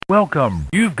Welcome.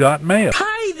 You've got mail.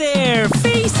 Hi there,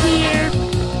 Face here.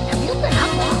 Have you been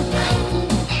up all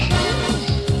night?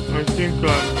 I think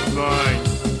I'm fine.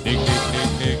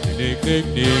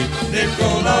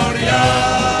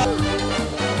 Nickelodeon!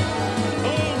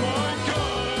 Oh my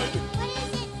God!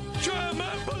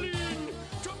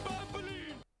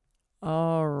 Trampoline!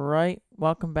 All right,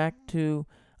 welcome back to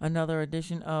another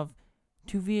edition of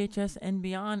 2VHS and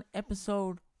Beyond,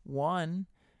 episode 1.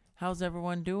 How's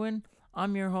everyone doing?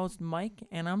 I'm your host, Mike,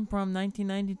 and I'm from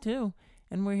 1992,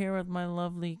 and we're here with my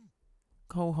lovely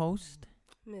co-host.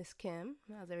 Miss Kim,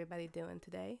 how's everybody doing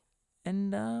today?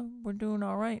 And we're doing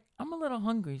all right. I'm a little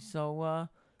hungry, so I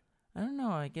don't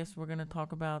know. I guess we're going to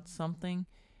talk about something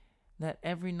that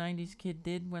every 90s kid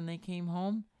did when they came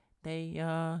home. They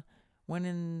went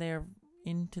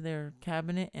into their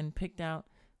cabinet and picked out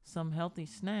some healthy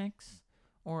snacks,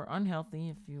 or unhealthy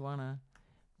if you want to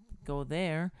go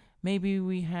there. Maybe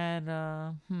we had,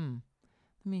 let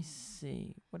me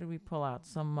see. What did we pull out?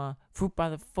 Some fruit by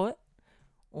the foot,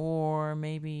 or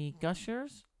maybe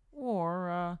Gushers,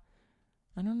 or, I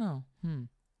don't know.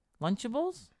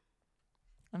 Lunchables?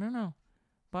 I don't know.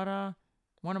 But,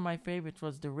 one of my favorites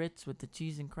was the Ritz with the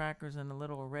cheese and crackers and the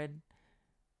little red,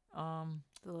 The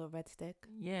little red stick.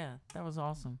 yeah, that was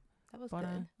awesome. That was But,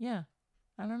 good. yeah,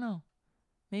 I don't know.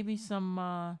 Maybe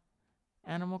some,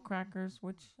 animal crackers,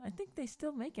 which I think they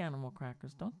still make animal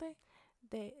crackers, don't they?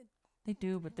 They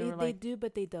do, but they were they like do,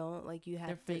 but they don't. Like you have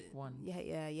they're to, fake ones.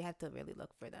 Yeah, you have to really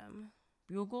look for them.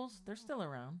 Bugles, they're still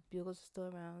around. Bugles are still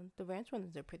around. The ranch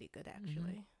ones are pretty good,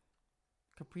 actually.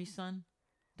 Capri Sun,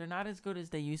 they're not as good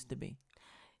as they used to be.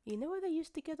 You know what I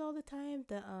used to get all the time?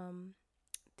 Do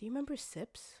you remember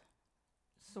Sips?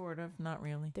 Sort of, not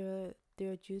really. They're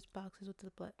juice boxes with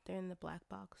they're in the black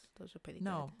box. Those are pretty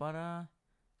No, good. but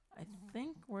I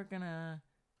think we're gonna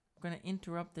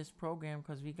interrupt this program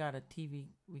because we got a TV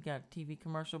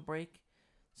commercial break.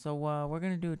 So we're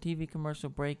gonna do a TV commercial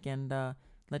break and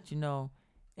let you know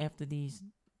after these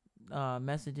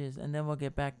messages, and then we'll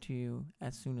get back to you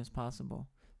as soon as possible.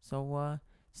 So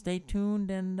stay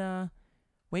tuned and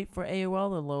wait for AOL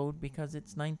to load because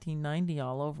it's 1990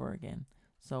 all over again.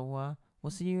 So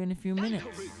we'll see you in a few minutes.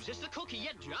 Dunkaroos, it's the cookie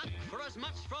you drunk for as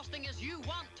much frosting as you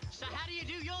want. So how do you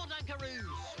do your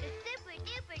Dunkaroos? The super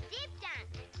duper deep dunk.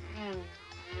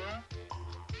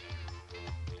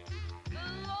 The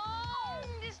long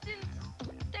distance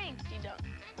dainty dunk.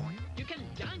 You can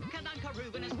dunk a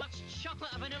Dunkaroo in as much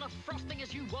chocolate or vanilla frosting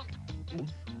as you want.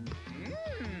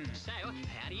 So,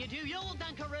 how do you do your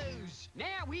Dunkaroos?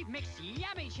 Now we've mixed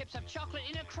yummy chips of chocolate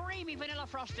in a creamy vanilla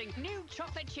frosting. New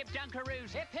chocolate chip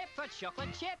Dunkaroos. Hip hip for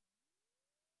chocolate chip.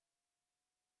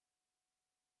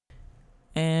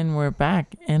 And we're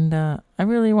back, and I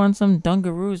really want some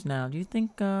Dunkaroos now. Do you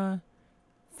think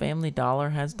Family Dollar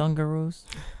has Dunkaroos?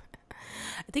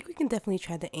 I think we can definitely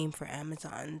try to aim for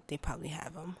Amazon. They probably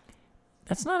have them.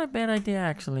 That's not a bad idea,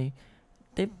 actually.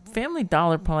 Family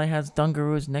Dollar probably has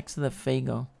Dunkaroos next to the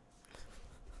Faygo.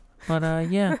 But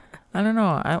yeah, I don't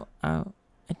know. I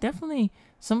definitely,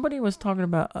 somebody was talking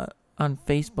about on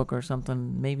Facebook or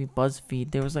something, maybe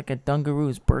BuzzFeed. There was like a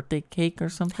Dunkaroos birthday cake or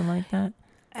something like that.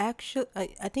 Actually,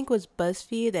 I think it was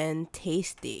BuzzFeed and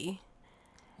Tasty.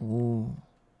 Ooh.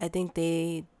 I think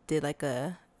they did like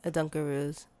a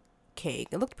Dunkaroos cake.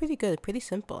 It looked pretty good. Pretty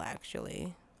simple,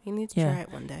 actually. You need to try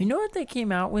it one day. You know what they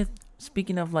came out with?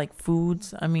 Speaking of like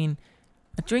foods, I mean,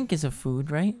 a drink is a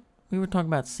food, right? We were talking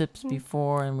about Sips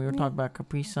before, and we were talking about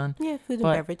Capri Sun. Yeah, food and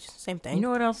But beverage, same thing. You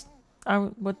know what else?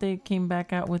 What they came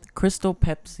back out with? Crystal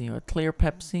Pepsi or Clear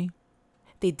Pepsi.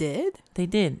 They did? They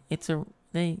did.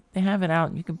 They have it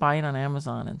out. You can buy it on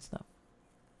Amazon and stuff.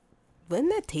 Wouldn't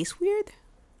that taste weird?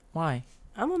 Why?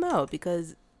 I don't know,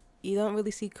 because you don't really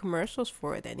see commercials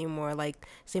for it anymore. Like,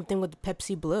 same thing with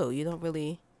Pepsi Blue. You don't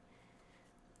really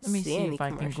Let me see any if I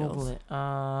can Google commercials. it.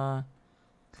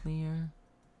 Clear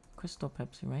Crystal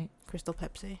Pepsi, right? Crystal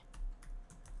Pepsi.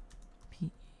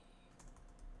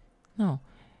 No.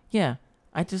 Yeah.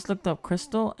 I just looked up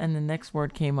crystal and the next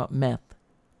word came up meth.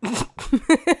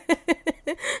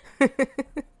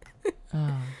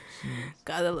 Oh, jeez.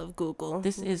 Gotta love Google.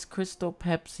 This is Crystal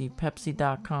Pepsi,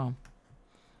 Pepsi.com.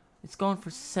 It's going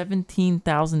for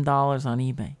 $17,000 on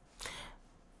eBay.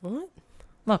 What?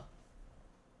 Look.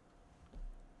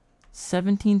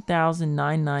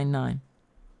 $17,999.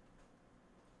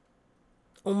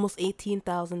 Almost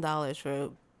 $18,000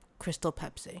 for Crystal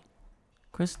Pepsi.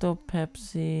 Crystal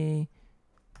Pepsi.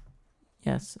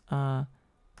 Yes.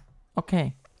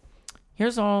 Okay.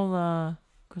 Here's all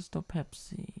Crystal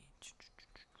Pepsi.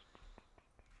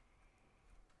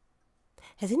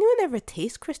 Has anyone ever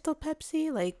tasted Crystal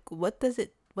Pepsi? Like, what does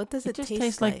it What does It it just taste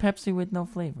tastes like Pepsi with no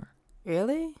flavor.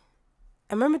 Really?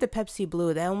 I remember the Pepsi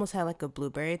Blue. That almost had like a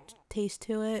blueberry taste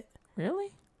to it.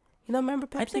 Really? You don't remember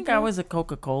Pepsi I think Blue? I was a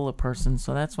Coca-Cola person,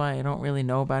 so that's why I don't really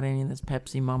know about any of this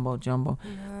Pepsi mumbo jumbo.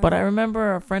 But I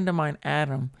remember a friend of mine,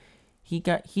 Adam.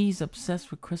 He's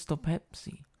obsessed with Crystal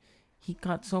Pepsi. He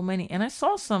got so many, and I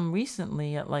saw some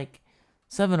recently at like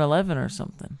 7-Eleven or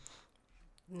something.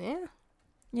 Yeah.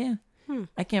 Yeah.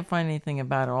 I can't find anything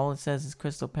about it. All it says is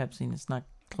Crystal Pepsi, and it's not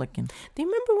clicking. Do you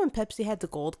remember when Pepsi had the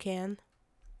gold can?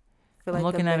 For I'm like a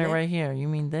looking at it minute? right here. You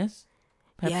mean this?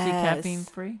 Pepsi Yes. caffeine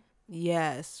free?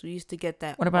 Yes, we used to get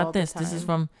that. What all about the this? This is time.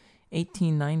 from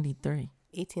 1893.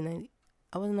 1890.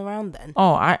 I wasn't around then.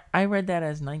 Oh, I read that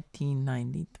as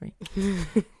 1993.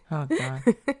 Oh, God.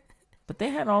 But they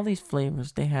had all these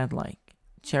flavors. They had like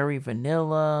cherry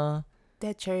vanilla. They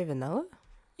had cherry vanilla.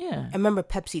 Yeah. I remember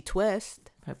Pepsi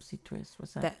Twist. Pepsi Twist.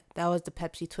 What's that? That was the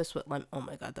Pepsi Twist with lemon. Oh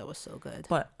my God, that was so good.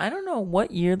 But I don't know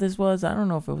what year this was. I don't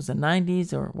know if it was the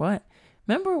 90s or what.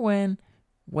 Remember when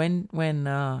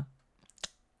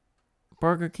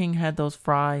Burger King had those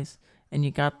fries and you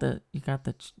got the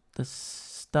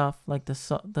stuff like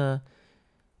the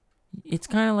it's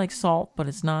kind of like salt, but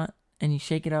it's not, and you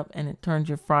shake it up and it turns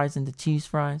your fries into cheese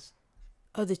fries.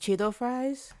 Oh, the Cheeto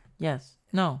fries? Yes.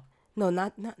 No. No,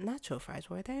 not nacho fries,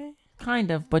 were they?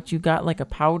 Kind of, but you got like a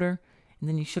powder and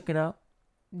then you shook it up.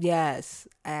 Yes,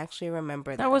 I actually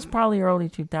remember that. That was probably early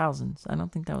 2000s. I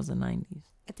don't think that was the 90s.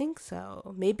 I think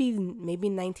so. Maybe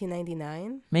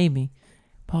 1999. Maybe.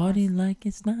 Party like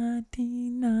it's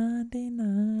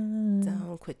 1999.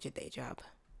 Don't quit your day job.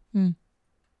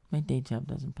 My day job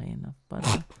doesn't pay enough, but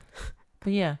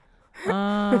yeah.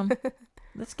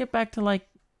 Let's get back to like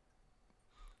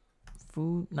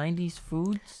food, 90s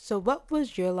foods. So what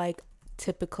was your like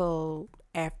typical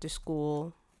after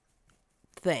school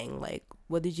thing? Like,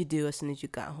 what did you do as soon as you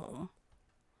got home?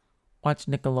 Watch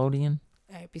Nickelodeon.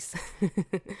 All right,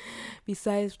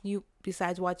 besides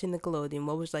watching Nickelodeon,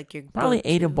 what was like your Probably go-to?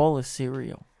 ate a bowl of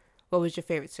cereal. What was your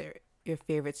favorite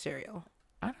cereal?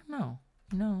 I don't know.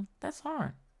 No, that's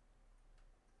hard.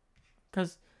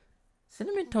 Cause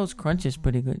Cinnamon Toast Crunch is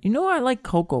pretty good. You know, I like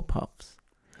Cocoa Puffs.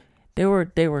 They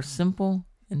were simple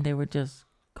and they were just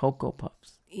Cocoa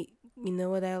Puffs. You know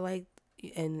what I liked,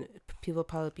 and people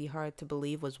probably be hard to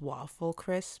believe, was Waffle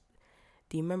Crisp.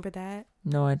 Do you remember that?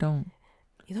 No, I don't.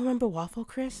 You don't remember Waffle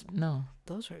Crisp? No.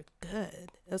 Those were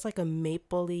good. It was like a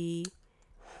mapley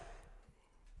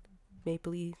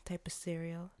type of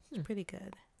cereal. It's pretty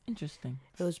good. Interesting.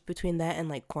 It was between that and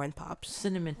like Corn Pops.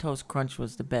 Cinnamon Toast Crunch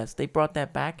was the best. They brought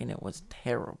that back and it was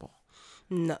terrible.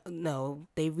 No,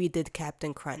 they redid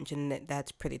Captain Crunch and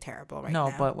that's pretty terrible right now.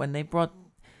 No, but when they brought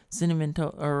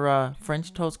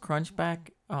French Toast Crunch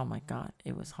back, oh my God,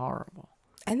 it was horrible.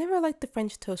 I never liked the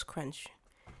French Toast Crunch.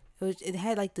 It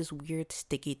had like this weird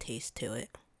sticky taste to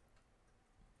it.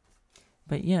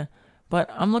 But yeah,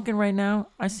 I'm looking right now.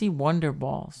 I see Wonder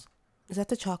Balls. Is that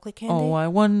the chocolate candy? Oh, I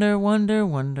wonder, what's in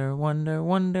a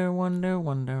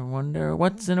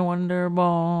Wonder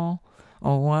Ball?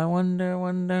 Oh, I wonder,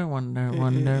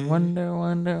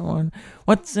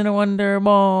 what's in a Wonder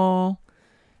Ball?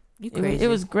 You crazy. It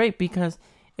was great because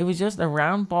it was just a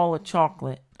round ball of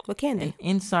chocolate. What candy? And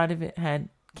inside of it had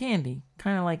candy,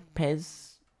 kind of like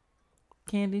Pez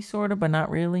candy, sort of, but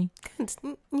not really.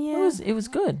 Yeah. It was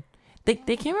good. They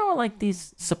came out with like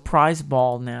these surprise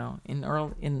ball now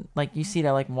in like you see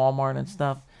that like Walmart and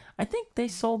stuff. I think they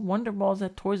sold Wonder Balls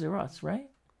at Toys R Us, right?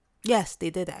 Yes, they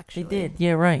did actually. They did.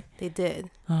 Yeah, right. They did.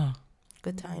 Oh,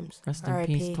 good times. Rest in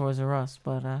R.I.P. peace, Toys R Us.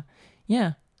 But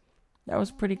yeah, that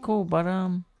was pretty cool. But I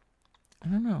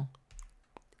don't know.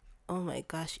 Oh my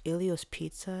gosh, Elio's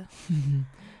Pizza.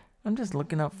 I'm just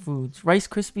looking up foods. Rice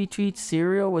Krispie Treats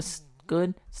cereal was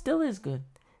good. Still is good.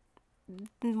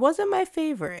 Wasn't my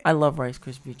favorite. I love Rice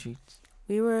Krispie Treats.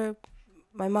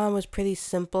 My mom was pretty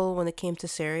simple when it came to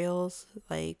cereals.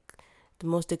 Like, the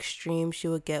most extreme she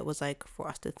would get was like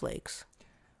Frosted Flakes.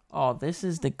 Oh, this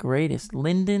is the greatest.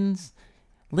 Linden's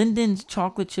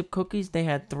chocolate chip cookies. They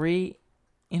had 3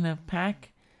 in a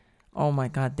pack. Oh my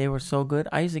God, they were so good.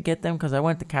 I used to get them because I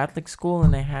went to Catholic school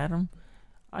and they had them.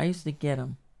 I used to get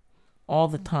them all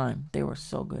the time. They were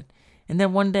so good. And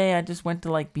then one day I just went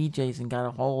to like BJ's and got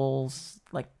a whole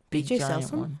like big BJ giant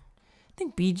sells them? one. I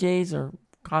think BJ's or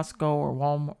Costco or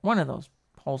Walmart, one of those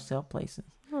wholesale places.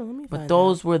 Oh, let me But find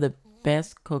those out. were the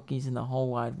best cookies in the whole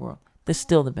wide world. They're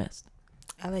still the best.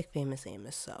 I like Famous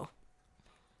Amos, so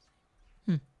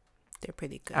they're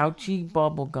pretty good. Ouchie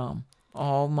bubble gum.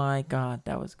 Oh my God,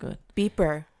 that was good.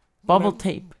 Beeper. Bubble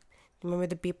tape. Remember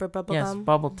the Beeper bubble Yes, gum?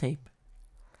 bubble tape.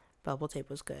 Bubble tape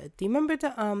was good. Do you remember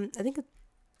the I think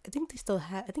I think they still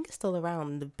have. I think it's still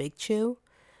around. The Big Chew.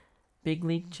 Big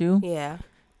League Chew. Yeah,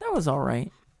 That was all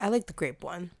right. I like the grape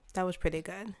one. That was pretty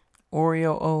good.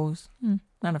 Oreo O's.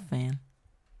 Not a fan.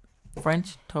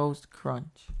 French Toast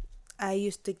Crunch. I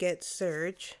used to get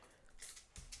Surge.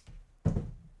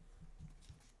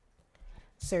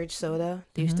 Surge soda.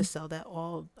 They used to sell that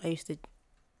all. I used to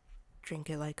drink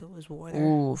it like it was water.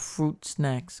 Ooh, fruit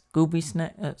snacks.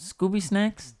 Scooby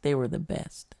snacks. They were the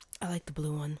best. I like the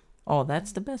blue one. Oh,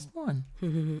 that's the best one.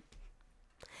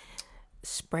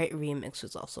 Sprite Remix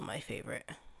was also my favorite.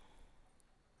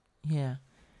 Yeah.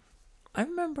 I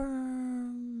remember.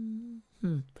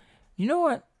 You know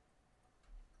what?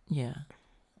 Yeah.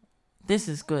 This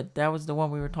is good. That was the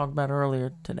one we were talking about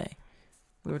earlier today.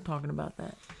 We were talking about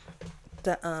that.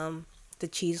 The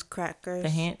cheese crackers.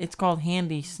 It's called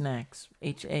Handy Snacks.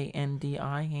 HANDI,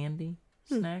 Handy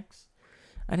Snacks.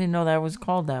 I didn't know that was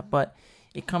called that, but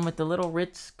it come with the little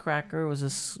Ritz cracker. It was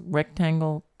a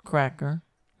rectangle cracker,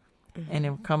 and it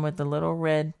would come with the little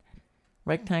red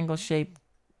rectangle shaped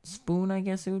spoon. I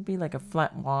guess it would be like a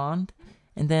flat wand,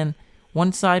 and then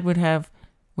one side would have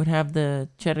the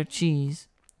cheddar cheese,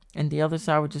 and the other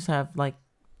side would just have like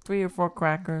 3 or 4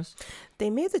 crackers. They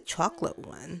made the chocolate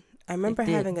one. I remember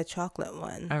They did. having a chocolate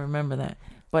one. I remember that.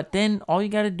 But then all you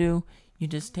got to do, you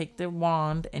just take the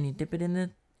wand and you dip it in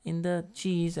the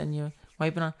cheese and you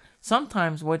wipe it on.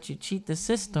 Sometimes what you cheat the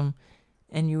system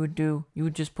and you would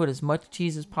just put as much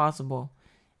cheese as possible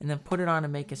and then put it on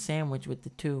and make a sandwich with the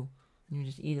two. And you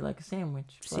just eat it like a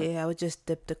sandwich. See, I would just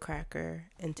dip the cracker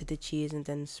into the cheese and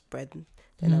then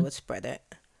I would spread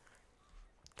it.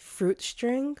 Fruit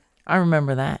string. I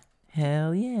remember that.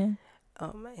 Hell yeah.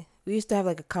 Oh my. We used to have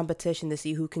like a competition to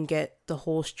see who can get the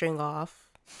whole string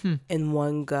off in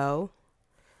one go.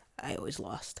 I always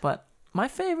lost. But my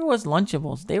favorite was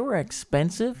Lunchables. They were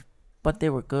expensive, but they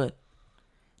were good.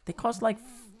 They cost like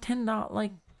 $10,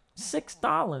 like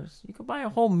 $6. You could buy a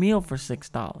whole meal for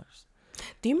 $6.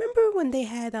 Do you remember when they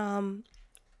had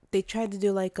they tried to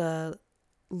do like a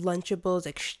Lunchables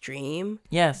Extreme?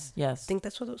 Yes. I think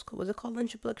that's what it was called. Was it called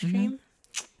Lunchable Extreme?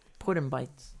 Pudding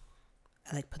bites.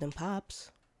 I like pudding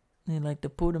pops. They like the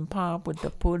pudding pop with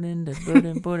the pudding,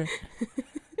 the pudding.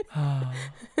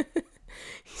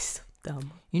 He's so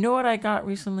dumb. You know what I got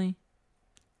recently?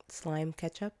 Slime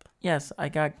ketchup. Yes, I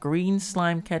got green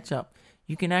slime ketchup.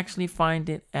 You can actually find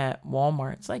it at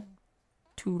Walmart. It's like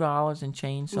 $2 and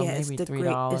change, so maybe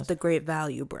 $3. It's the Great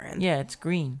Value brand. Yeah, it's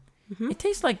green. It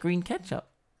tastes like green ketchup.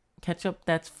 Ketchup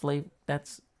that's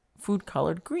food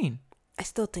colored green. I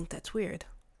still think that's weird.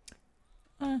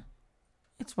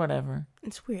 It's whatever.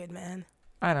 It's weird, man.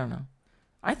 I don't know.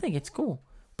 I think it's cool.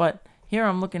 But here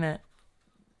I'm looking at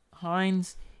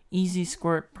Heinz Easy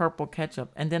Squirt purple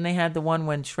ketchup. And then they had the one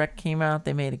when Shrek came out.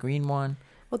 They made a green one.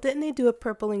 Well, didn't they do a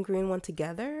purple and green one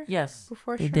together? Yes.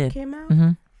 Before they Shrek did. came out?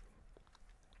 Mm-hmm.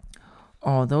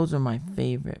 Oh, those are my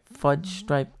favorite. Fudge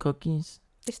stripe cookies.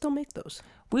 They still make those.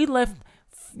 We left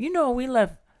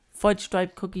fudge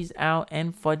stripe cookies out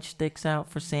and fudge sticks out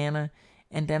for Santa.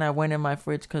 And then I went in my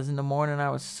fridge because in the morning I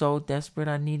was so desperate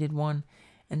I needed one.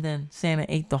 And then Santa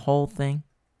ate the whole thing.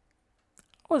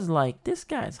 I was like, this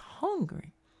guy's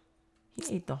hungry.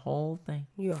 He ate the whole thing.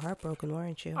 You were heartbroken,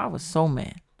 weren't you? I was so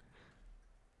mad.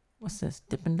 What's this?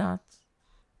 Dippin' Dots?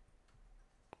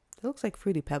 It looks like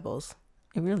Fruity Pebbles.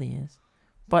 It really is.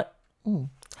 But, ooh.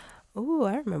 Ooh,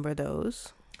 I remember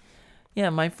those. Yeah,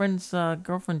 my friend's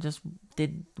girlfriend just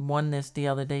won this the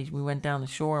other day. We went down the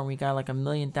shore and we got like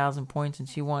 1,000,000 points and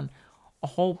she won a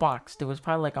whole box. There was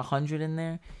probably like 100 in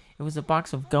there. It was a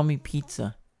box of gummy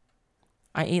pizza.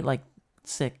 I ate like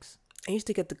 6. I used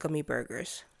to get the gummy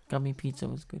burgers. Gummy pizza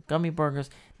was good. Gummy burgers.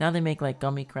 Now they make like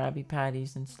gummy Krabby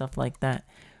Patties and stuff like that.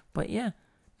 But yeah,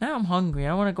 now I'm hungry.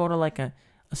 I want to go to like a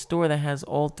store that has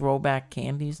old throwback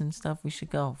candies and stuff. We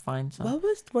should go find some. What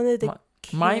was one of the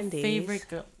candies?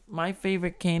 My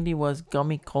favorite candy was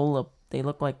gummy cola. They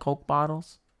look like Coke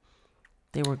bottles.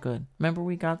 They were good. Remember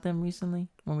we got them recently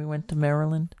when we went to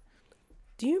Maryland?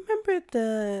 Do you remember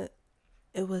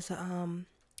it was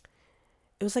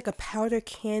like a powder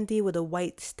candy with a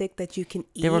white stick that you can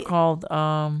eat? They were called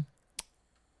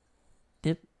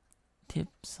dip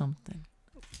something.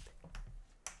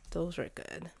 Those were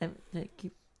good.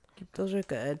 Keep Those were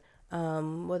good.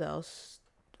 What else?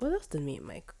 What else did me and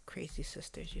my crazy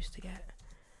sisters used to get?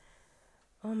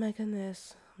 Oh my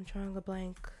goodness. I'm drawing a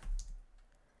blank.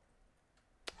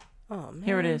 Oh man.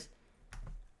 Here it is.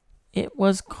 It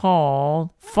was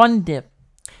called Fun Dip.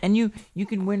 And you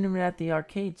can win them at the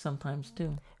arcade sometimes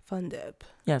too. Fun Dip.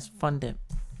 Yes, Fun Dip.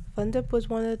 Fun Dip was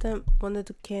one of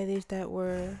the candies that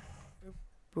were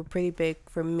were pretty big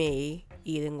for me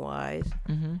eating wise.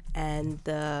 Mm-hmm.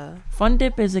 And Fun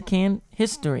Dip is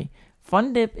history.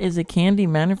 Fun Dip is a candy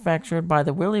manufactured by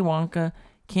the Willy Wonka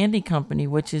Candy Company,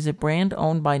 which is a brand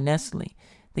owned by Nestle.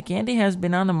 The candy has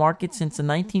been on the market since the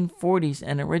 1940s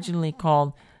and originally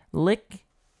called Lick,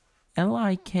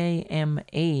 Likm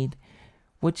Aid,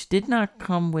 which did not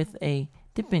come with a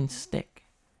dipping stick.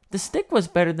 The stick was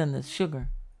better than the sugar.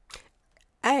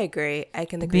 I agree. I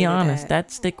can To agree be with honest, that.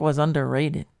 that stick was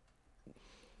underrated.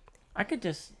 I could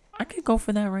go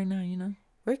for that right now,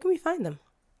 Where can we find them?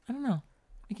 I don't know.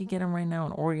 We could get them right now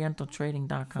on For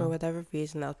orientaltrading.com. whatever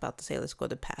reason, I was about to say let's go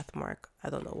to Pathmark. I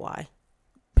don't know why.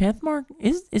 Pathmark?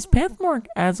 Is Pathmark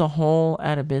as a whole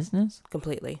out of business?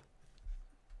 Completely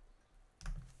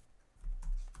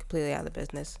out of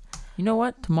business. You know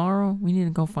what? Tomorrow we need to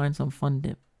go find some Fun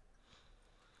Dip.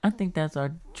 I think that's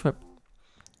our trip.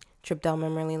 Trip down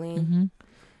memory lane. Mm-hmm.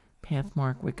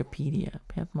 Pathmark Wikipedia.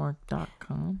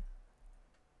 Pathmark.com.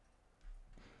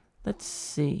 Let's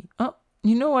see. Oh,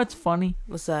 you know what's funny?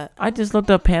 What's that? I just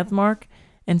looked up Pathmark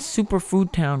and Super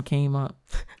Food Town came up.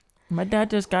 My dad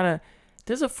just got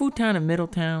there's a food town in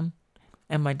Middletown,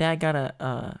 and my dad got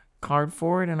a card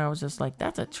for it, and I was just like,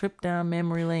 that's a trip down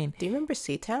memory lane. Do you remember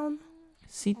Seatown?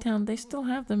 Seatown, they still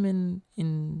have them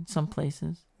in some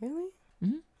places. Really?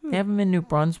 Mm-hmm. They have them in New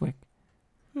Brunswick.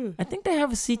 Hmm. I think they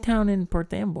have a Seatown in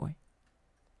Perth Amboy.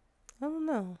 I don't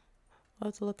know. I'll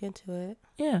have to look into it.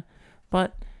 Yeah,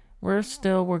 but we're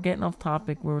getting off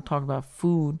topic. We were talking about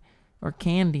food or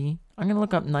candy. I'm going to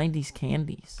look up 90s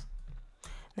candies.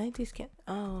 90s candy.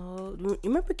 Oh, you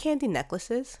remember candy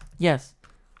necklaces? Yes.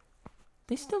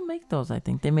 They still make those, I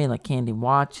think. They made like candy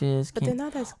watches. But they're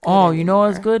not as good Oh, you know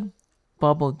what's anymore. good?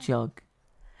 Bubble Jug.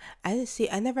 I didn't see.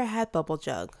 I never had Bubble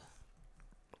Jug.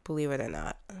 Believe it or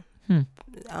not. Hmm.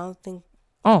 I don't think.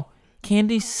 Oh,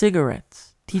 candy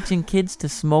cigarettes. Teaching kids to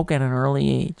smoke at an early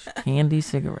age. Candy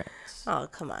cigarettes. Oh,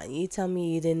 come on. You tell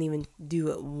me you didn't even do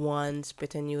it once,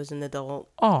 pretend you was an adult.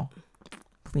 Oh,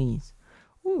 please.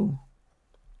 Ooh.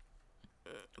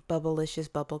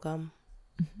 Bubblicious bubble gum.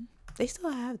 Mm-hmm. They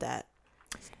still have that.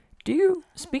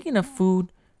 Speaking of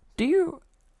food,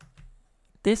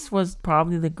 this was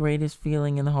probably the greatest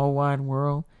feeling in the whole wide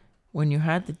world when you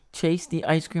had to chase the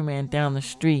ice cream man down the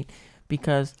street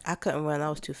because... I couldn't run. I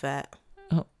was too fat.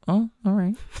 Oh, all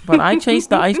right. But I chased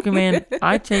the ice cream man.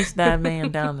 I chased that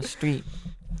man down the street.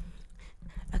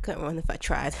 I couldn't run if I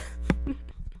tried.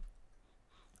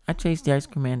 I chased the ice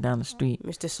cream man down the street.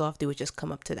 Mr. Softy would just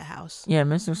come up to the house. Yeah,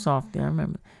 Mr. Softy, I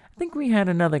remember. I think we had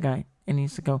another guy, and he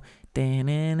used to go... I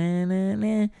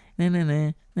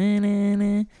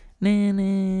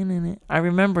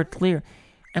remember clear.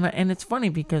 And it's funny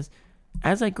because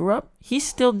as I grew up, he's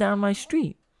still down my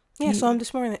street. Yeah, I saw him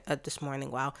this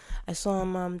morning. Wow. I saw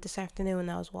him this afternoon when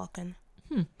I was walking.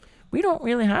 We don't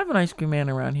really have an ice cream man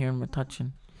around here in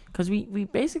Metuchen. Because we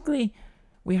basically...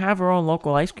 We have our own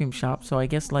local ice cream shop, so I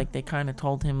guess, like, they kind of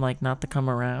told him, like, not to come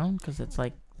around, because it's,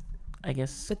 like, I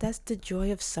guess... But that's the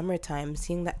joy of summertime,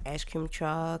 seeing the ice cream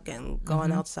truck and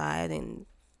going outside, and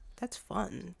that's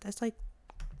fun. That's like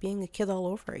being a kid all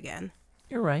over again.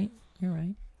 You're right.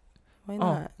 Why Oh,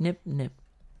 not? Nip. Nip.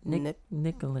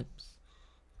 Nicolips.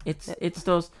 It's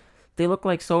those... They look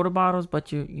like soda bottles,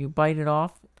 but you bite it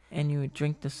off, and you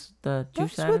drink the juice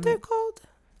That's out what of they're it. called?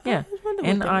 Yeah. I was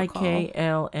wondering what they were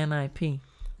called. Niklnip.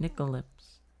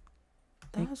 Nicolips.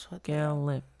 That's what they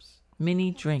Nicolips. Mini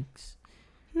drinks.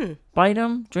 Hmm. Bite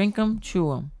them, drink them, chew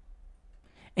them.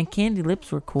 And candy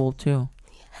lips were cool too.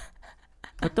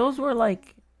 But those were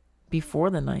like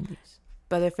before the 90s.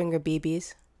 Butterfinger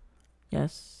BBs.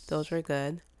 Yes. Those were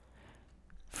good.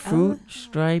 Fruit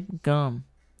stripe gum.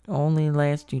 Only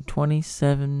lasts you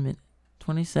 27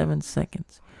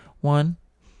 seconds. 1,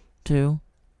 2,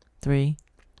 3,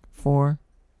 4,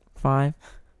 5,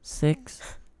 6,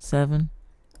 7,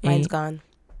 8. Mine's gone.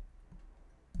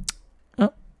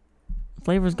 Oh,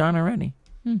 flavor's gone already.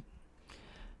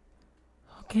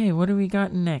 Okay, what do we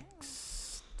got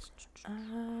next?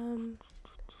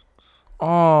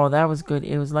 Oh, that was good.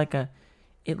 It was like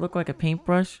it looked like a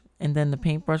paintbrush, and then the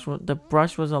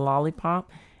brush was a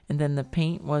lollipop, and then the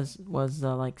paint was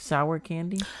like sour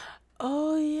candy.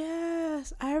 Oh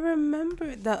yes, I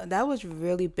remember that was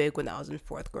really big when I was in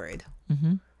 4th grade.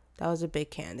 Mm-hmm. That was a big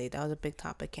candy. That was a big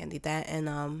topic candy. That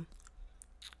and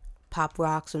Pop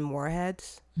Rocks and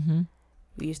Warheads. Mm-hmm.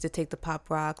 We used to take the Pop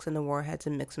Rocks and the Warheads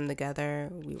and mix them together.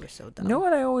 We were so dumb. You know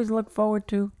what I always look forward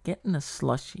to? Getting a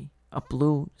slushie, a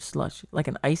blue slushie, like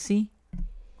an icy.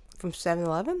 From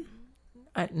 7-Eleven?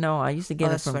 No, I used to get it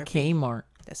that's from Slurpee. Kmart.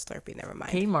 That's Slurpee. Never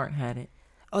mind. Kmart had it.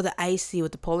 Oh, the icy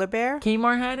with the polar bear.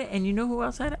 Kmart had it, and you know who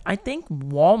else had it? I think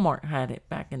Walmart had it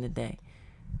back in the day.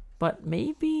 But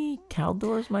maybe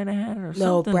Caldors might have had it or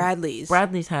No, something. Bradley's.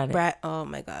 Bradley's had it. Oh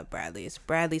my God, Bradley's.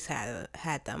 Bradley's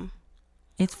had them.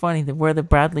 It's funny that where the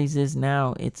Bradley's is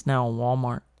now, it's now a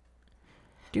Walmart.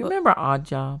 Do you remember Odd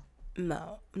Job?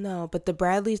 No, but the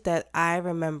Bradley's that I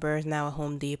remember is now a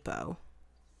Home Depot.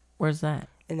 Where's that?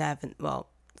 In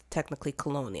technically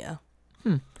Colonia.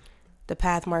 Hmm. The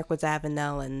Pathmark was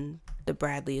Avenel and the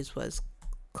Bradley's was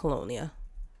Colonia.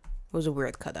 It was a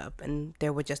weird cut up, and they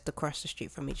were just across the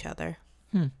street from each other.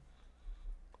 Hmm.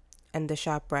 And the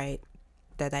ShopRite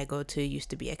that I go to used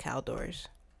to be a Caldors.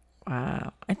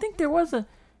 Wow. I think there's a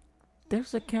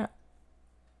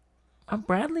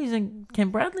Bradley's and can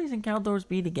Bradley's and Caldors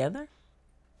be together?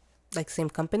 Like same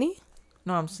company?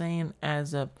 No, I'm saying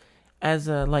as a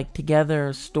like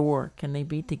together store. Can they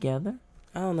be together?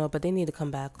 I don't know, but they need to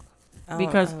come back.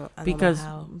 Because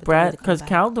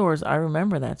Caldors, I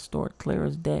remember that store clear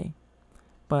as day.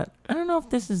 But I don't know if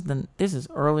this is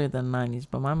earlier than 90s,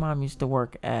 but my mom used to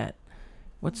work at,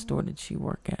 what store did she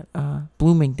work at?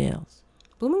 Bloomingdale's.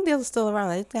 Bloomingdale's is still around.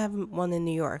 I think they have one in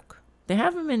New York. They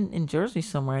have them in Jersey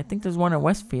somewhere. I think there's one in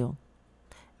Westfield.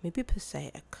 Maybe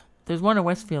Passaic. There's one in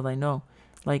Westfield, I know.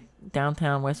 Like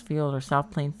downtown Westfield or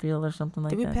South Plainfield or something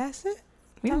like that. Did we pass it?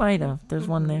 We might have. There's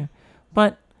one there.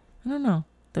 But I don't know.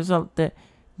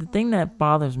 The thing that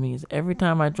bothers me is every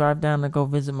time I drive down to go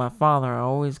visit my father, I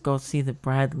always go see the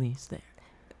Bradleys there.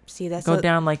 See, that's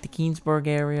down like the Keensburg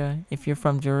area if you're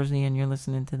from Jersey and you're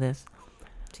listening to this.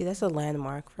 See, that's a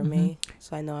landmark for me,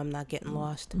 so I know I'm not getting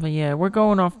lost. But yeah, we're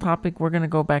going off topic. We're going to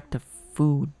go back to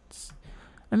foods.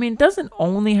 I mean, it doesn't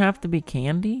only have to be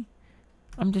candy.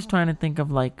 I'm just trying to think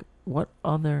of like what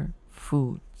other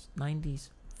foods, 90s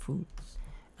foods.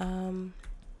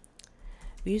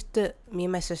 Me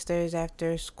and my sisters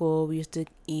after school, we used to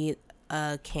eat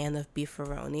a can of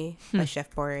beefaroni by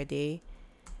Chef Boyardee.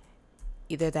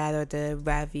 Either that or the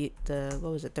raviolis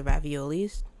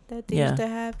that they used to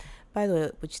have. By the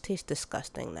way, which tastes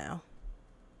disgusting now.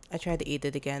 I tried to eat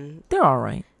it again. They're all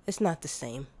right. It's not the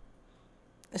same.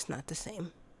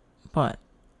 But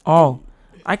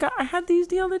I had these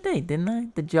the other day, didn't I?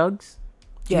 The jugs,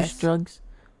 yes, juice jugs,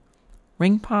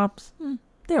 ring pops.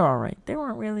 They're all right. They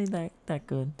weren't really that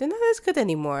good. They're not as good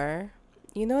anymore.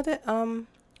 You know that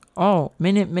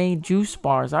Minute Maid juice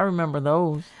bars. I remember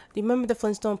those. Do you remember the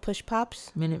Flintstone Push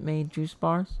Pops? Minute Maid juice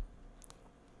bars.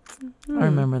 I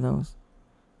remember those.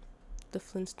 The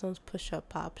Flintstones Push-Up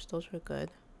Pops. Those were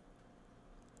good.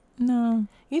 No.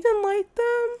 You didn't like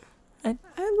them?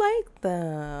 I liked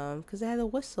them because they had a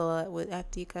whistle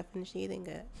after you got finished eating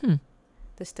it.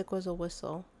 The stick was a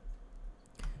whistle.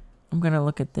 I'm going to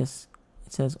look at this.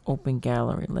 It says open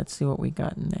gallery. Let's see what we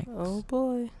got next. Oh,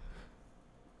 boy.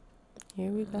 Here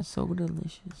we go. So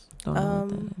delicious. Don't know what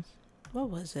that is. What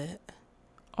was it?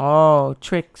 Oh,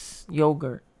 Trix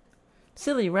yogurt.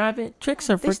 Silly Rabbit. Trix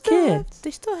are for kids.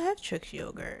 They still have Trix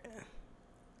yogurt.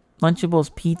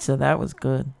 Lunchables pizza. That was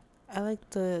good. I like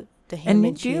the ham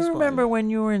and cheese. And do you remember when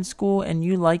you were in school and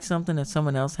you liked something that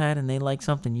someone else had and they liked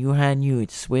something you had and you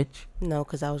would switch? No,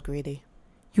 because I was greedy.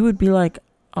 You would be like,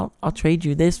 I'll trade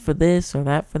you this for this or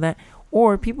that for that.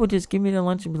 Or people just give me the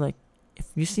lunch and be like, if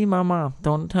you see my mom,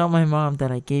 don't tell my mom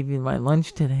that I gave you my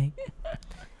lunch today.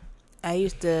 I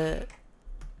used to,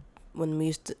 when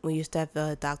we used to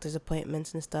have doctor's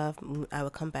appointments and stuff, I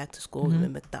would come back to school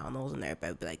with McDonald's and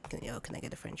everybody would be like, can I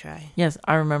get a french fry? Yes,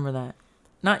 I remember that.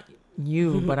 Not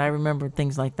you, but I remember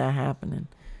things like that happening.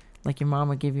 Like your mom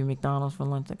would give you McDonald's for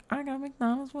lunch. Like, I got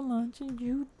McDonald's for lunch and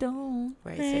you don't.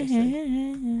 Right,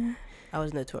 seriously. I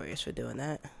was notorious for doing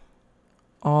that.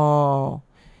 Oh,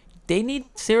 they need,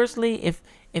 seriously,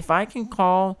 if I can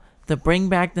call the Bring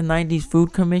Back the 90s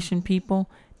Food Commission people,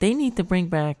 they need to bring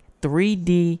back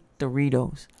 3D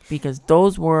Doritos because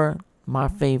those were my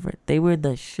favorite. They were the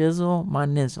shizzle, my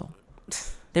nizzle.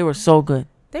 They were so good.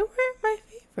 They weren't my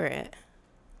favorite.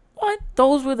 What?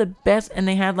 Those were the best, and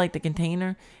they had like the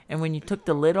container, and when you took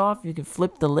the lid off, you could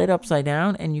flip the lid upside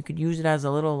down, and you could use it as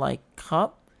a little like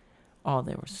cup. Oh,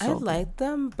 they were so good. liked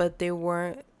them, but they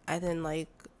weren't, I didn't like,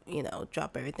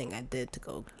 drop everything I did to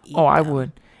go eat them. I them.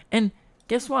 would. And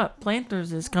guess what?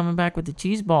 Planters is coming back with the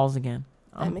cheese balls again.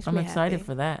 I'm excited happy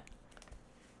for that.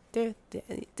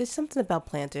 There's something about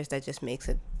Planters that just makes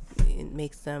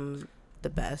them the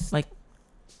best. Like,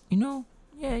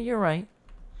 yeah, you're right.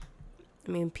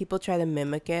 I mean, people try to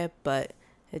mimic it, but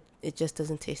it just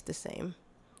doesn't taste the same.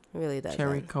 It really doesn't.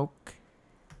 Cherry Coke.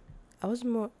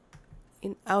 I'm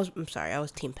sorry, I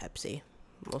was Team Pepsi,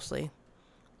 mostly.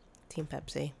 Team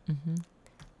Pepsi. Mm-hmm.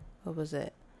 What was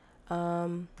it?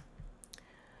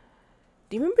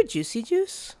 Do you remember Juicy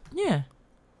Juice? Yeah.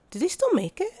 Do they still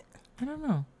make it? I don't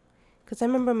know. Because I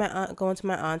remember my aunt going to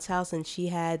my aunt's house and she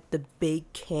had the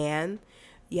big can.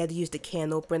 You had to use the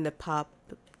can opener to pop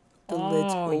the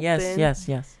lids open.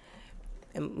 yes.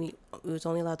 And we was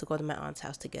only allowed to go to my aunt's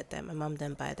house to get that. My mom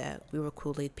didn't buy that. We were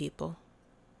Kool-Aid people.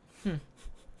 I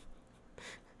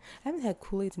haven't had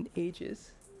Kool-Aid in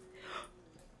ages.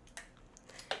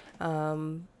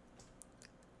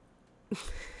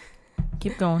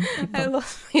 Keep going. I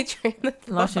lost my train of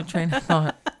thought. Lost your train of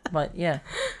thought. But yeah.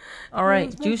 All right.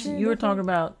 lost my Juicy. train You were of talking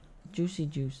about Juicy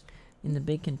Juice in the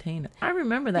big container. I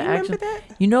remember that You remember actually.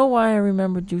 that? You know why I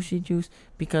remember Juicy Juice?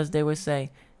 Because they would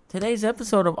say, today's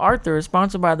episode of Arthur is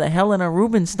sponsored by the Helena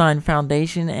Rubinstein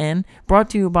Foundation and brought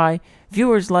to you by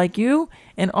viewers like you.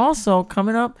 And also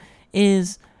coming up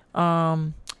is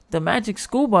the Magic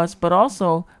School Bus, but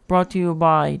also brought to you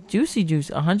by Juicy Juice,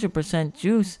 100%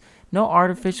 juice, no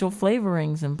artificial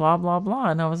flavorings and blah, blah, blah.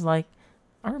 And I was like,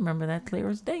 I remember that clear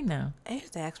as day now. I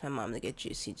used to ask my mom to get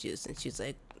Juicy Juice, and she's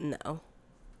like, no.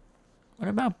 What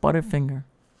about Butterfinger?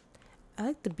 I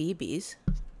like the BBs.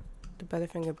 The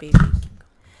Butterfinger babies.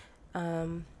 I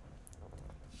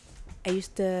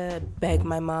used to beg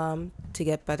my mom to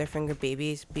get Butterfinger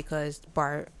babies because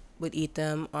Bart would eat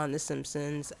them on The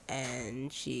Simpsons,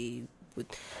 and she would...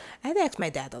 I had to ask my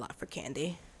dad a lot for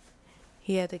candy.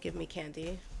 He had to give me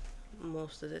candy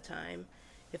most of the time.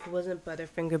 If it wasn't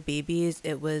Butterfinger babies,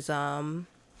 it was the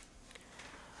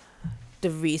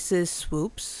Reese's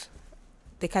Swoops.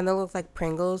 They kind of looked like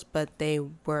Pringles, but they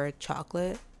were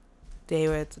chocolate.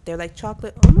 They're like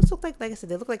chocolate, almost look like I said,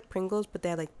 they look like Pringles, but they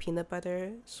had like peanut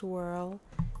butter swirl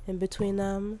in between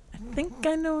them. I think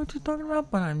I know what you're talking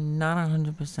about, but I'm not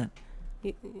 100%.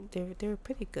 They were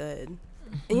pretty good.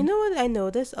 And you know what I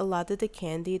noticed? A lot of the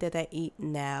candy that I eat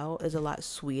now is a lot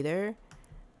sweeter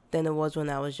than it was when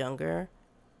I was younger.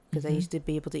 Because I used to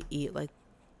be able to eat like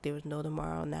there was no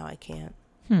tomorrow. Now I can't.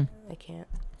 I can't.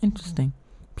 Interesting.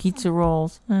 Pizza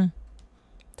rolls.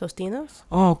 Tostinos?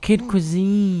 Oh, Kid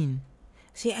Cuisine.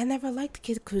 See, I never liked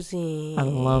Kid Cuisine. I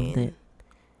loved it.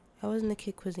 I wasn't a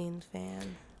Kid Cuisine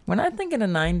fan. When I think of the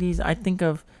 90s, I think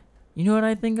of, you know what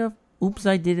I think of? Oops,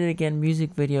 I Did It Again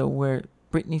music video where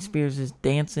Britney Spears is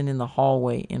dancing in the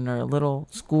hallway in her little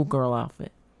schoolgirl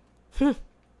outfit.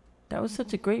 That was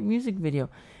such a great music video.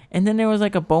 And then there was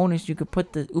like a bonus. You could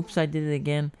put the Oops, I Did It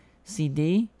Again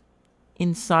CD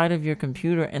inside of your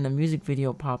computer and the music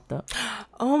video popped up.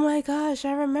 Oh my gosh,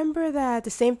 I remember that.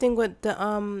 The same thing with the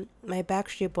my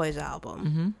Backstreet Boys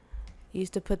album. You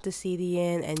used to put the CD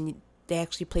in and they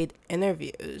actually played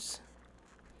interviews.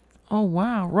 Oh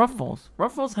wow, Ruffles.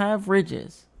 Ruffles have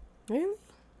ridges. Really?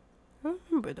 I don't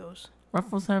remember those.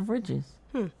 Ruffles have ridges.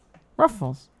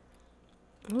 Ruffles.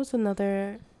 What was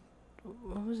another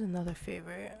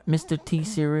favorite? Mr. T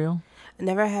cereal. I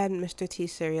never had Mr. T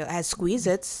cereal. I had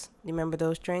Squeeze-Its. You remember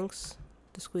those drinks?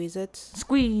 The Squeeze-Its?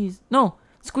 Squeeze. No.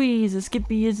 Squeeze. A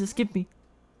Skippy is a Skippy.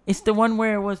 It's the one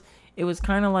where it was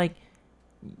kind of like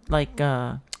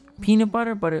peanut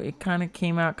butter, but it kind of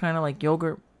came out kind of like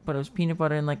yogurt, but it was peanut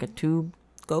butter in like a tube.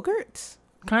 Go-Gurts?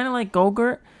 Kind of like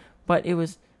Go-Gurt, but it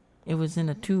was in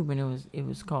a tube, and it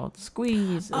was called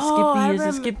Squeeze. A Skippy is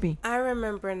a Skippy. I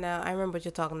remember now. I remember what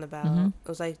you're talking about. It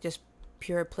was like just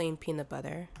pure plain peanut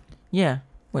butter. Yeah.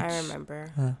 I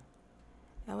remember.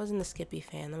 I wasn't a Skippy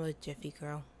fan. I was a Jiffy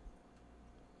girl.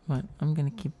 But I'm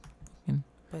gonna keep looking.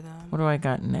 But what do I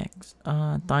got next?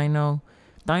 Dino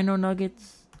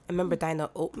Nuggets. I remember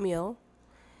Dino Oatmeal.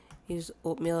 Use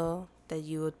oatmeal that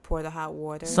you would pour the hot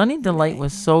water. Sunny Delight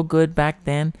was so good back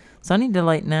then. Sunny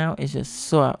Delight now is just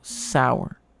so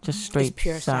sour. Just straight it's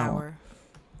pure sour.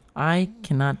 I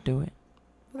cannot do it.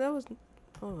 Well,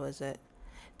 what was it?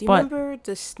 Do you remember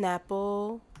the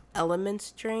Snapple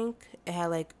Elements drink? It had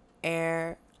like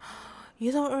air.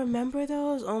 You don't remember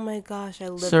those? Oh my gosh, I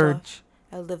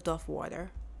lived off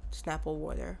water. Snapple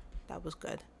water. That was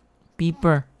good.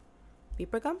 Beeper.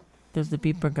 Beeper gum? There's the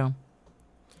Beeper gum.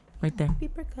 Right there.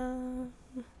 Beeper gum.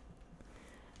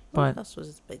 But what else was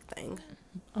this big thing?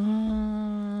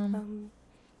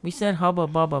 We said Hubba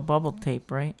Bubba bubble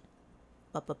tape, right?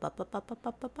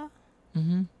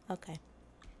 Mm-hmm. Okay.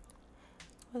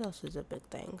 What else is a big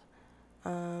thing?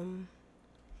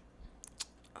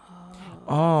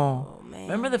 Oh man.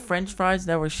 Remember the French fries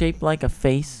that were shaped like a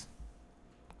face?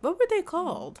 What were they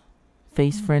called?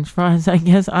 Face French fries, I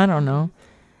guess. I don't know.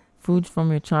 Foods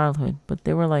from your childhood. But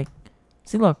they were like,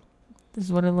 see, look. This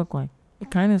is what it looked like.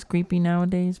 It kind of is creepy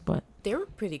nowadays, but... They were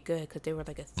pretty good because they were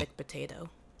like a thick potato.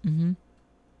 You're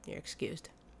excused.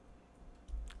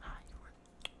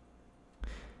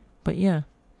 But yeah.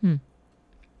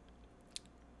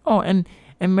 Oh, and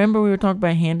And remember we were talking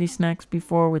about handy snacks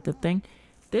before with the thing?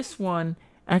 This one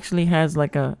actually has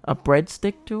like a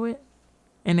breadstick to it.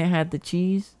 And it had the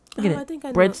cheese. Look at I it. think I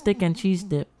know. Breadstick and cheese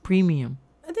dip. Premium.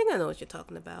 I think I know what you're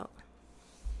talking about.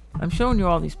 I'm showing you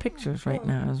all these pictures right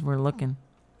now as we're looking.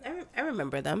 I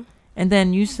remember them. And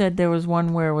then you said there was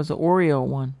one where it was an Oreo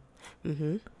one.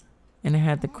 Mm-hmm. And it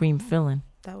had the cream filling.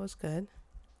 That was good.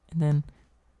 And then,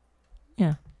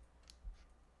 yeah.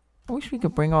 I wish we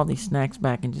could bring all these snacks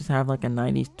back and just have like a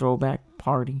 90s throwback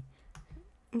party.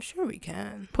 I'm sure we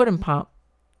can. Put in pop.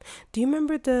 Do you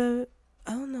remember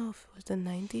I don't know if it was the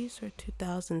 90s or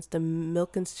 2000s, the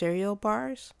milk and cereal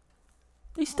bars?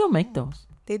 They still make those.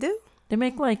 They do? They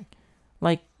make like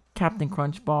Captain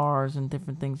Crunch bars and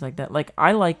different things like that. Like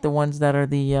I like the ones that are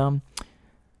the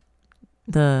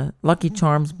Lucky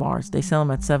Charms bars. They sell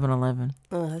them at 7-Eleven.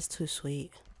 Oh, that's too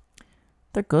sweet.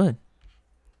 They're good.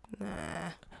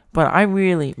 Nah. But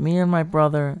me and my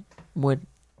brother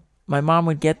my mom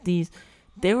would get these.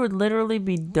 They would literally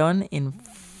be done in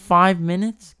 5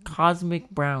 minutes. Cosmic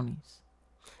brownies.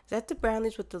 Is that the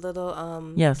brownies with the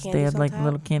little Yes, they had like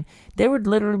little candy. They would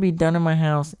literally be done in my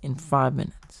house in 5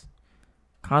 minutes.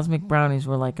 Cosmic brownies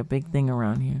were like a big thing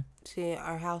around here. See,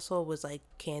 our household was like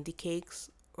candy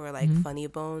cakes or like funny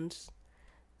bones.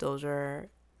 Those were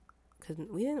because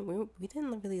we didn't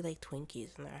really like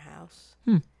Twinkies in our house.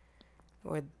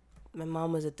 Or my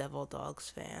mom was a Devil Dogs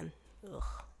fan. Ugh.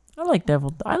 I liked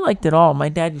it all. My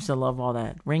dad used to love all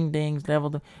that. Ring Dings,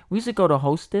 Devil. We used to go to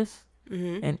Hostess,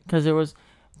 and because there was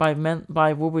by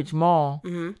Woodbridge Mall,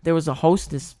 there was a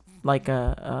Hostess like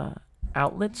a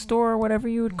outlet store or whatever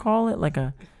you would call it, like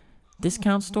a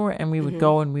discount store, and we would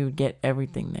go and we would get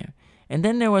everything there. And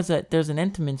then there's an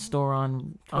Entenmann store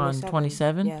on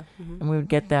 27, yeah, and we would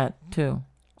get that too.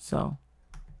 So.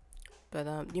 But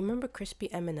you remember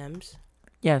crispy M&Ms?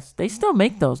 Yes, they still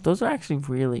make those. Those are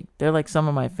actually they're like some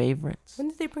of my favorites. When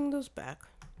did they bring those back?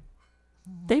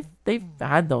 They've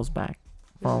had those back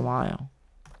for a while.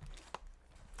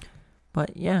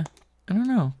 But yeah, I don't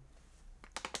know.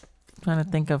 I'm trying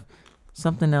to think of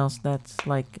something else that's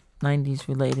like 90s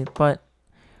related. But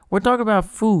we're talking about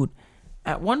food.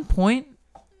 At one point,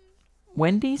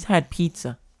 Wendy's had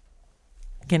pizza.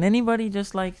 Can anybody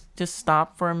just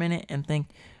stop for a minute and think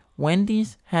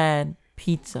Wendy's had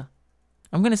pizza?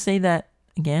 I'm going to say that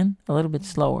again a little bit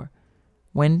slower.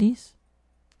 Wendy's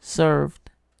served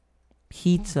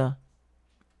pizza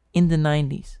in the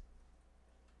 90s.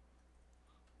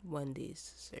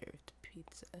 Wendy's served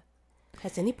pizza.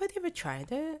 Has anybody ever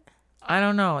tried it? I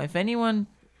don't know. If anyone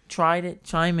tried it,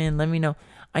 chime in. Let me know.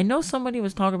 I know somebody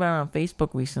was talking about it on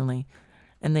Facebook recently,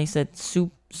 and they said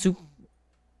super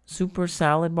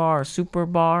salad bar or super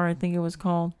bar, I think it was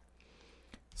called.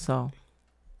 So,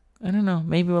 I don't know.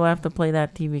 Maybe we'll have to play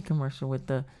that TV commercial with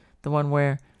the one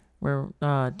where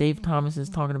Dave Thomas is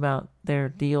talking about their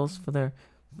deals for their.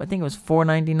 I think it was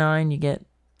 $4.99. You get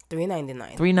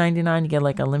 $3.99. $3.99. You get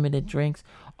like unlimited drinks.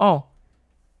 Oh,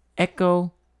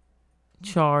 Echo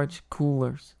Charge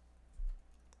coolers.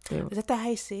 Is that the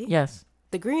High C? Yes.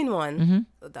 The green one. Mm-hmm.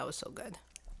 Oh, that was so good.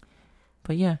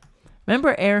 But yeah,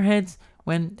 remember Airheads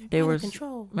when They're they were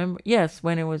control. remember? Yes,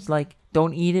 when it was like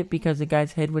don't eat it because the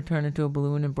guy's head would turn into a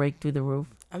balloon and break through the roof.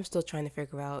 I'm still trying to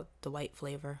figure out the white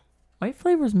flavor. White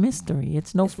flavor's mystery.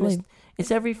 It's no flavor.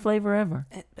 It's every flavor ever.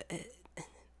 I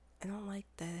don't like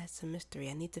that. That's a mystery.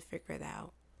 I need to figure it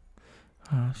out.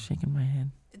 Oh, shaking my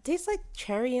head. It tastes like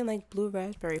cherry and like blue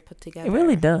raspberry put together. It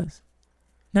really does.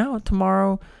 Now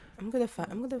tomorrow, I'm gonna look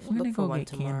for one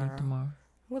tomorrow. Candy tomorrow.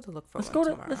 I'm gonna look for Let's one go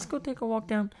tomorrow. Let's go take a walk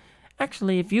down.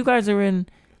 Actually, if you guys are in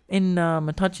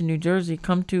Metuchen, New Jersey,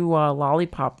 come to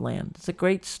Lollipop Land. It's a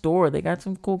great store. They got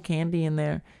some cool candy in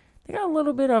there. They got a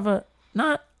little bit of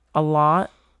not a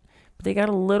lot, but they got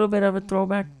a little bit of a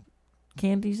throwback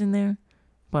candies in there.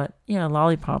 But yeah,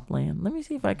 Lollipop Land. Let me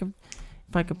see if I can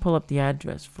pull up the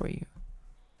address for you.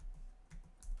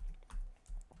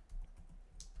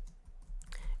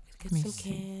 Get some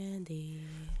candy.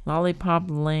 Lollipop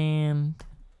Land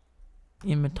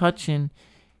in Metuchen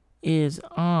is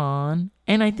on,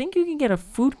 and I think you can get a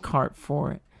food cart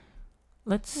for it.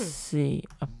 Let's see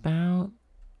about.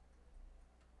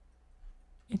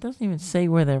 It doesn't even say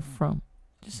where they're from.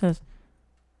 It just says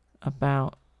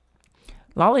about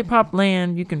Lollipop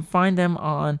Land. You can find them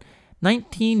on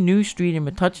 19 New Street in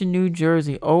Metuchen, New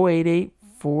Jersey,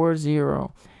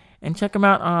 08840. And check them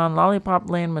out on Lollipop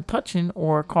Land Metuchen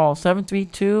or call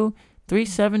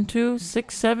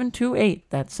 732-372-6728.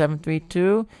 That's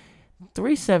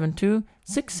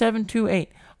 732-372-6728.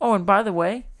 Oh, and by the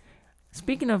way,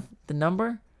 speaking of the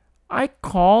number, I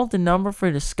called the number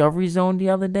for Discovery Zone the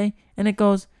other day, and it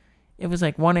goes, It was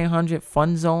like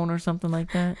 1-800 Zone or something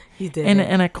like that. You did.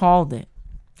 And I called it.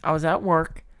 I was at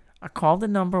work. I called the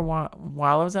number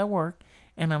while I was at work,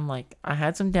 and I'm like, I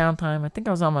had some downtime. I think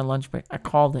I was on my lunch break. I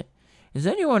called it. Is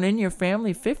anyone in your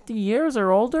family 50 years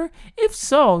or older? If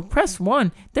so, press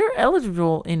 1. They're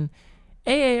eligible in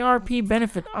AARP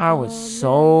benefit. I was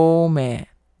so mad.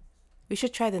 We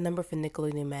should try the number for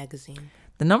Nickelodeon Magazine.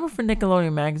 The number for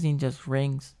Nickelodeon Magazine just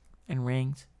rings and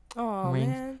rings Oh, and rings.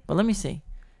 man. But let me see.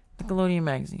 Nickelodeon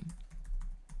Magazine.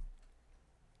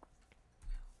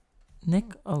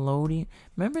 Nickelodeon.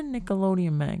 Remember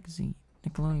Nickelodeon Magazine?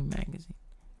 Nickelodeon Magazine.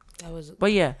 That was.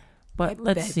 But yeah. But I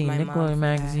let's begged see. my mom for Nickelodeon that.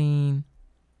 Magazine.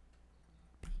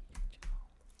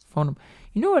 Phone number.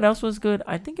 You know what else was good?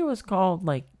 I think it was called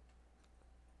like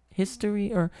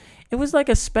History, or it was like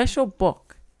a special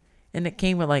book, and it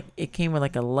came with like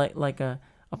a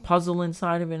puzzle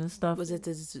inside of it and stuff. Was it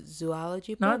the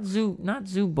zoology book? Not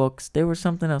zoo books. They were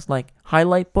something else, like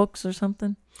highlight books or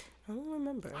something. I don't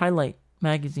remember. Highlight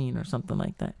magazine or something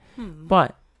like that. Hmm.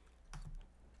 But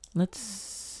let's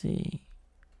see.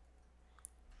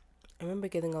 I remember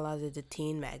getting a lot of the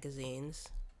teen magazines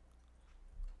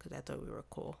because I thought we were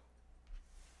cool.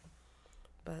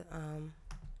 But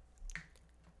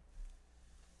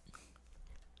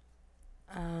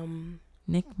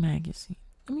Nick Magazine.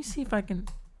 Let me see if I can.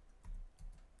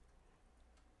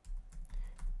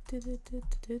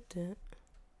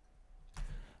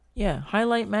 Yeah,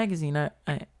 Highlight Magazine.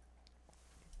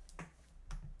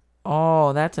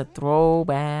 Oh, that's a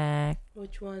throwback.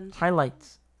 Which ones?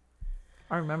 Highlights.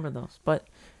 I remember those. But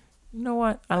you know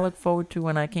what? I look forward to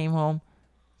when I came home.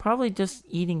 Probably just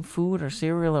eating food or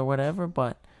cereal or whatever,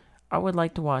 but I would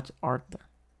like to watch Arthur.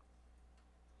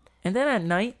 And then at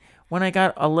night, when I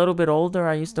got a little bit older,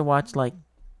 I used to watch like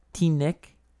Teen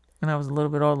Nick. When I was a little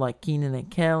bit old, like Keenan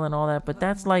and Kel and all that. But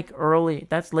that's like early.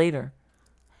 That's later.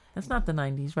 That's not the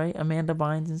 90s, right? Amanda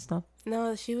Bynes and stuff.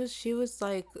 No, she was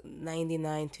like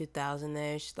 99,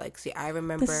 2000-ish. Like, see, I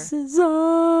remember. This is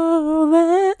all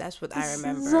that. That's what I This is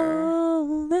remember.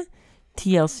 all that.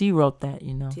 TLC wrote that,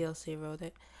 you know. TLC wrote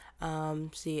it.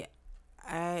 See,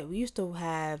 we used to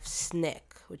have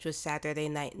Snick, which was Saturday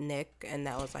Night Nick, and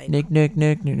that was like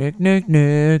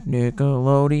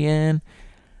Nickelodeon.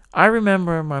 I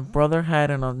remember my brother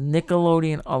had a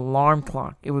Nickelodeon alarm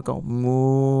clock. It would go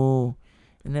moo.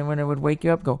 And then when it would wake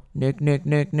you up, go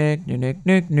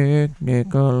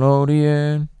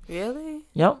Nickelodeon. Really?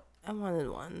 Yep. I wanted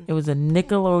one. It was a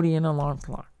Nickelodeon alarm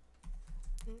clock.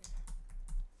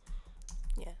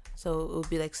 Yeah. So it would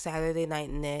be like Saturday Night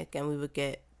Nick, and we would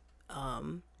get,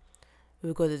 we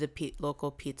would go to the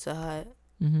local Pizza Hut.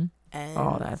 Mm-hmm. And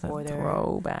Oh, that's a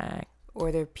throwback.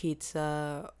 order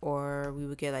pizza, or we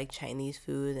would get like Chinese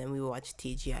food, and we would watch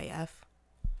TGIF.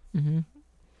 Mm-hmm.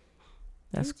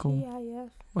 That's cool. TGIF.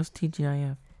 What's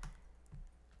TGIF?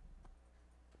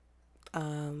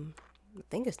 I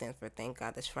think it stands for Thank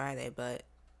God It's Friday, but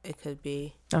it could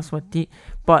be. That's what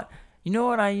but you know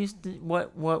what I used to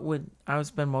what would I would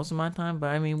spend most of my time, but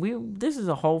I mean this is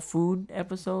a whole food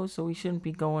episode, so we shouldn't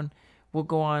be going. We'll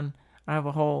go on. I have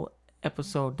a whole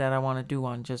episode that I want to do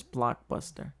on just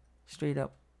Blockbuster. Straight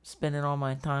up spending all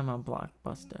my time on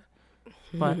Blockbuster.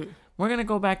 But we're gonna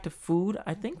go back to food.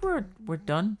 I think we're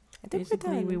done. I think Basically,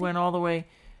 we're done. we went all the way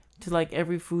to like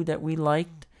every food that we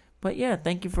liked. But yeah,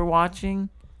 thank you for watching,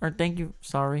 or thank you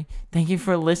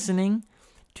for listening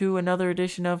to another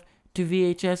edition of To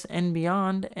VHS and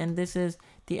Beyond. And this is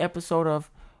the episode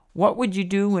of What Would You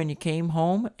Do When You Came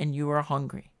Home and You Were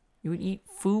Hungry? You would eat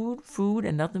food,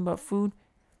 and nothing but food.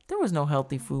 There was no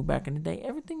healthy food back in the day.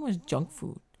 Everything was junk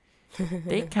food.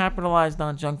 They capitalized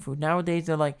on junk food. Nowadays,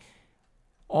 they're like,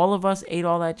 all of us ate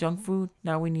all that junk food.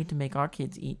 Now we need to make our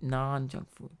kids eat non-junk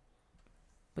food.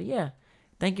 But yeah,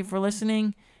 thank you for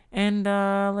listening. And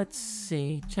let's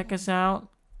see. Check us out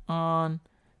on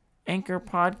Anchor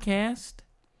Podcast.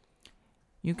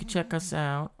 You can check us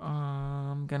out.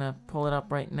 I'm going to pull it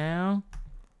up right now.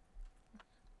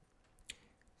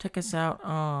 Check us out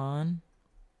on,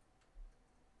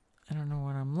 I don't know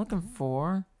what I'm looking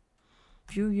for.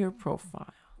 View your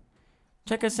profile.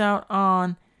 Check us out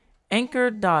on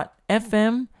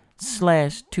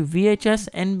anchor.fm/2VHS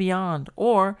and beyond,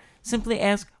 or simply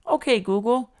ask, okay,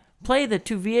 Google, play the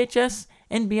 2VHS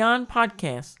and Beyond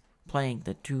podcast. Playing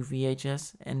the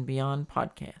 2VHS and Beyond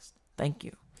podcast. Thank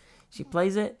you. She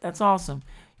plays it. That's awesome.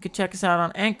 You can check us out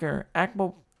on Anchor,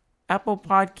 Apple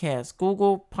Podcasts,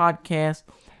 Google Podcasts,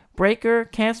 Breaker,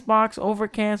 Castbox,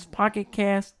 Overcast, Pocket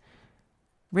Cast,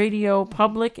 Radio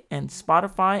Public, and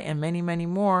Spotify, and many, many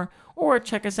more. Or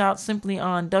check us out simply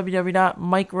on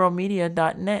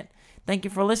www.micromedia.net. Thank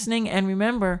you for listening, and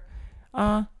remember,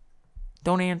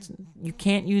 don't answer. You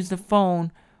can't use the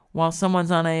phone while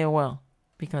someone's on AOL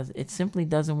because it simply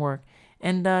doesn't work.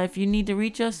 And if you need to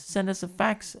reach us, send us a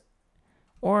fax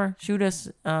or shoot us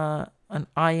an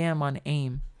IM on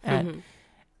AIM.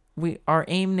 Our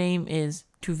AIM name is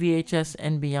To VHS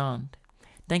and Beyond.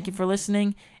 Thank you for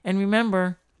listening. And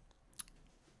remember,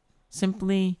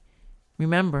 simply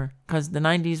remember, because the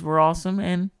 90s were awesome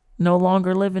and no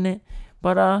longer live in it.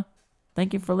 But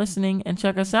thank you for listening and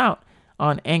check us out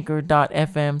on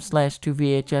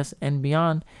anchor.fm/2VHS and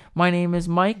Beyond. My name is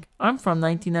Mike. I'm from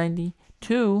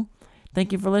 1992.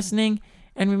 Thank you for listening.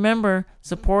 And remember,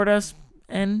 support us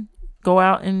and go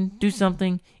out and do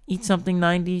something. Eat something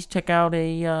 90s. Check out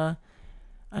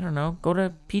I don't know, go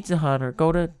to Pizza Hut or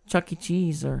go to Chuck E.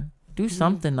 Cheese or do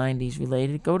something 90s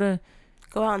related. Go out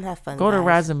and have fun. Go to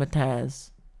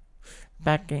Razzmatazz.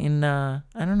 Back in, I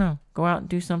don't know, go out and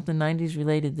do something 90s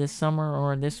related this summer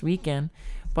or this weekend.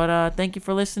 But thank you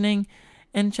for listening.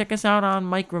 And check us out on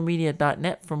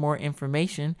micromedia.net for more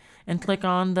information. And click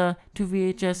on the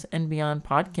 2VHS and Beyond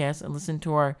podcast and listen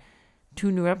to our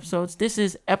 2 new episodes. This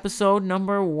is episode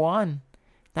number 1.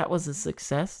 That was a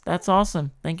success. That's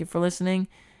awesome. Thank you for listening.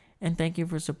 And thank you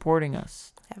for supporting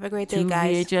us. Have a great day,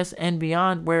 guys. 2VHS and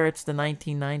Beyond, where it's the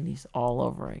 1990s all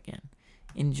over again.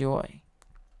 Enjoy.